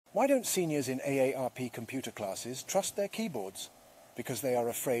Why don't seniors in AARP computer classes trust their keyboards? Because they are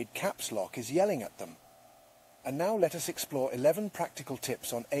afraid caps lock is yelling at them. And now let us explore 11 practical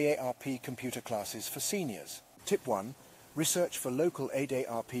tips on AARP computer classes for seniors. Tip 1. Research for local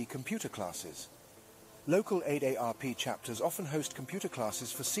AARP computer classes. Local AARP chapters often host computer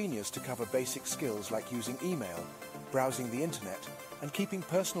classes for seniors to cover basic skills like using email, browsing the internet, and keeping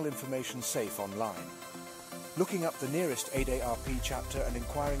personal information safe online. Looking up the nearest AARP chapter and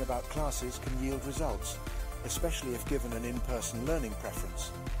inquiring about classes can yield results, especially if given an in-person learning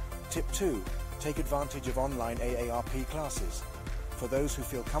preference. Tip 2. Take advantage of online AARP classes. For those who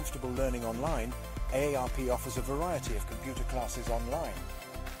feel comfortable learning online, AARP offers a variety of computer classes online.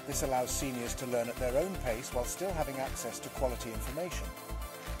 This allows seniors to learn at their own pace while still having access to quality information.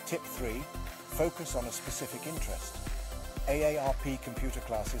 Tip 3. Focus on a specific interest. AARP computer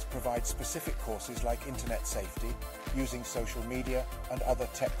classes provide specific courses like internet safety, using social media, and other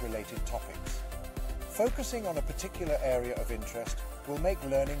tech-related topics. Focusing on a particular area of interest will make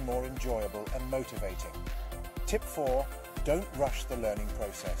learning more enjoyable and motivating. Tip 4. Don't rush the learning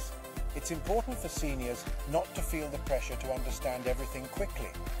process. It's important for seniors not to feel the pressure to understand everything quickly.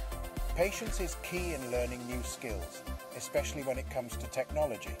 Patience is key in learning new skills, especially when it comes to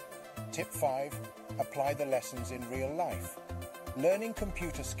technology. Tip 5. Apply the lessons in real life. Learning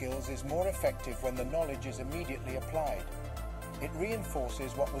computer skills is more effective when the knowledge is immediately applied. It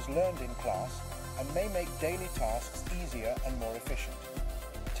reinforces what was learned in class and may make daily tasks easier and more efficient.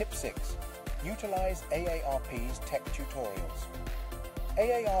 Tip 6. Utilize AARP's tech tutorials.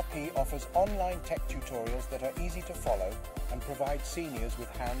 AARP offers online tech tutorials that are easy to follow and provide seniors with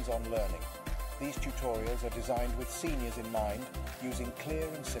hands-on learning. These tutorials are designed with seniors in mind, using clear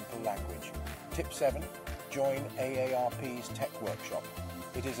and simple language. Tip 7. Join AARP's Tech Workshop.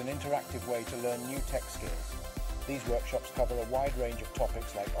 It is an interactive way to learn new tech skills. These workshops cover a wide range of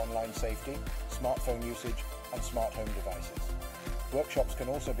topics like online safety, smartphone usage, and smart home devices. Workshops can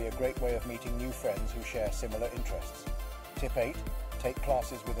also be a great way of meeting new friends who share similar interests. Tip 8. Take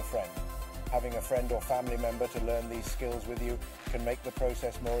classes with a friend. Having a friend or family member to learn these skills with you can make the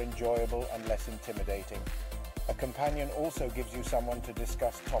process more enjoyable and less intimidating. A companion also gives you someone to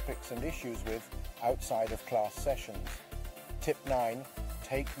discuss topics and issues with outside of class sessions. Tip 9.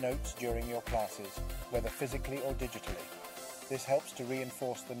 Take notes during your classes, whether physically or digitally. This helps to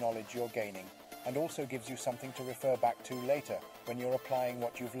reinforce the knowledge you're gaining and also gives you something to refer back to later when you're applying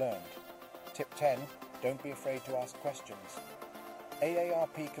what you've learned. Tip 10. Don't be afraid to ask questions.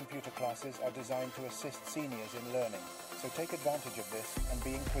 AARP computer classes are designed to assist seniors in learning, so take advantage of this and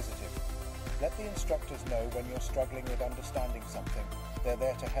be inquisitive. Let the instructors know when you're struggling with understanding something. They're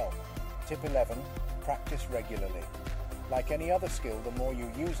there to help. Tip 11. Practice regularly. Like any other skill, the more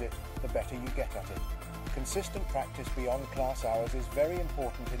you use it, the better you get at it. Consistent practice beyond class hours is very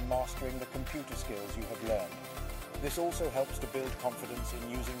important in mastering the computer skills you have learned. This also helps to build confidence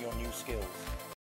in using your new skills.